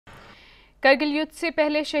करगिल युद्ध से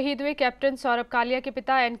पहले शहीद हुए कैप्टन सौरभ कालिया के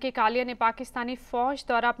पिता एनके कालिया ने पाकिस्तानी फौज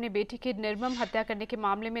द्वारा अपने बेटे की निर्मम हत्या करने के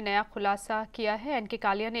मामले में नया खुलासा किया है। एनके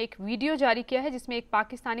कालिया ने एक वीडियो जारी किया है जिसमें एक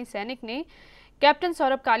पाकिस्तानी सैनिक ने कैप्टन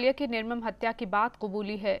सौरभ कालिया की निर्मम हत्या की बात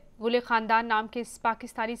कबूली है। गुले खानदान नाम के इस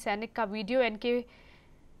पाकिस्तानी सैनिक का वीडियो एनके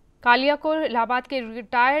कालिया को इलाहाबाद के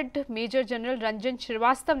retired major general Ranjan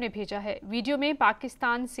Srivastava ने भेजा है। वीडियो में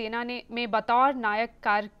पाकिस्तान सेना में बतौर नायक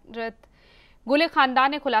कार्यरत गुले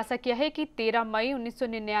खानदान ने खुलासा किया है कि 13 मई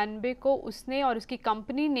 1999 को उसने और उसकी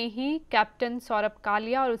कंपनी ने ही कैप्टन सौरभ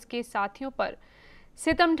कालिया और उसके साथियों पर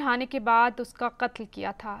सितम ढाने के बाद उसका कत्ल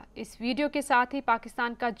किया था। इस वीडियो के साथ ही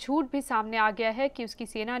पाकिस्तान का झूठ भी सामने आ गया है कि उसकी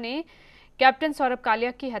सेना ने कैप्टन सौरभ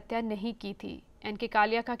कालिया की हत्या नहीं की थी। एनके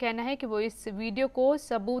कालिया का कहना है कि वो इस वीडियो को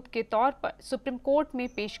सबूत के तौर पर सुप्रीम कोर्ट में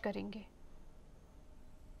पेश करेंगे।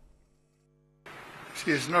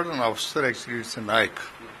 She is not an officer, actually it's a Naik,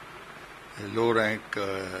 a low rank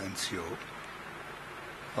NCO.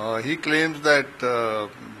 He claims that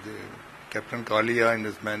Captain Kalia and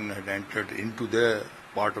his men had entered into their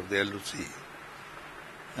part of the LOC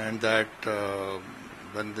and that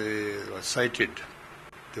when they were sighted,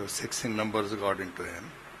 there were 6 in numbers according to him,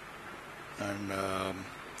 and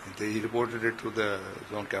he reported it to the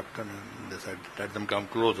zone captain and they said let them come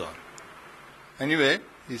closer. Anyway,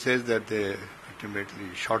 he says that they ultimately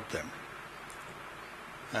shot them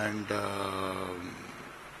and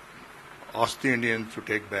asked the Indians to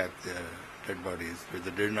take back their dead bodies, which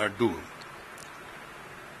they did not do.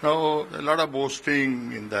 Now, a lot of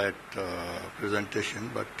boasting in that presentation,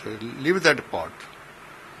 but leave that apart.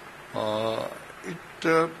 It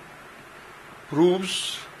proves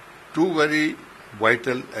two very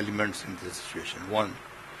vital elements in this situation. One,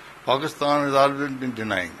 Pakistan has always been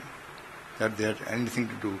denying that they had anything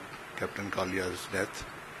to do with Captain Kalia's death.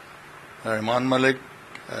 Rahman Malik,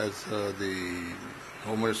 as the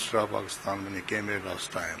Home Minister of Pakistan when he came here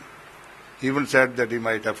last time, he even said that he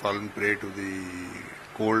might have fallen prey to the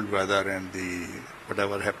cold weather and the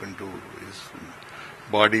whatever happened to his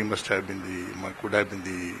body could have been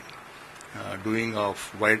the doing of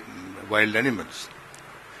wild animals.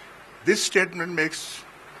 This statement makes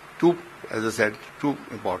two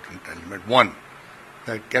important elements. One,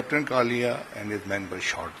 that Captain Kalia and his men were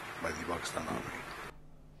shot by the Pakistan Army.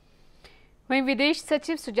 वहीं विदेश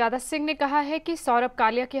सचिव सुजाता सिंह ने कहा है कि सौरभ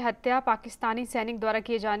कालिया की हत्या पाकिस्तानी सैनिक द्वारा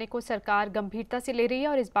किए जाने को सरकार गंभीरता से ले रही है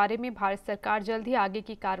और इस बारे में भारत सरकार जल्द ही आगे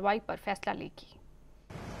की कार्रवाई पर फैसला लेगी।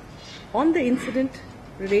 On the incident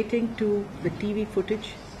relating to the TV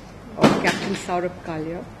footage of Captain Saurabh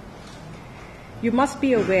Kalia, you must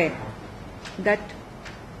be aware that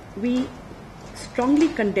we strongly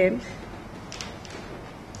condemn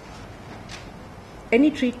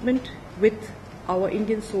any treatment with our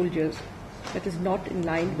Indian soldiers that is not in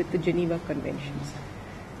line with the Geneva Conventions.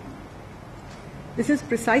 This is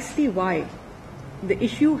precisely why the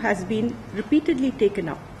issue has been repeatedly taken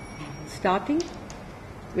up, starting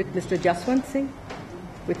with Mr. Jaswant Singh,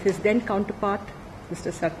 with his then counterpart,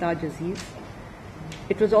 Mr. Sartaj Aziz.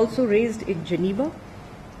 It was also raised in Geneva,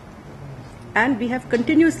 and we have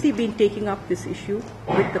continuously been taking up this issue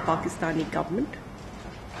with the Pakistani government.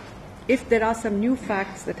 If there are some new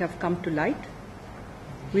facts that have come to light,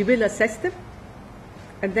 we will assess them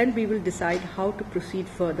and then we will decide how to proceed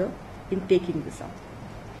further in taking this up.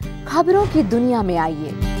 खबरों की दुनिया में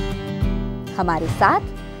आइए, हमारे साथ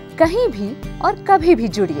कहीं भी और कभी भी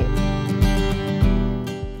जुड़िए।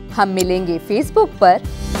 हम मिलेंगे फेसबुक पर,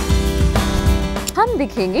 हम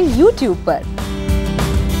दिखेंगे यूट्यूब पर,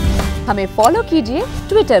 हमें फॉलो कीजिए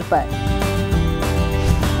ट्विटर पर।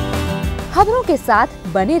 खबरों के साथ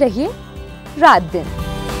बने रहिए रात दिन।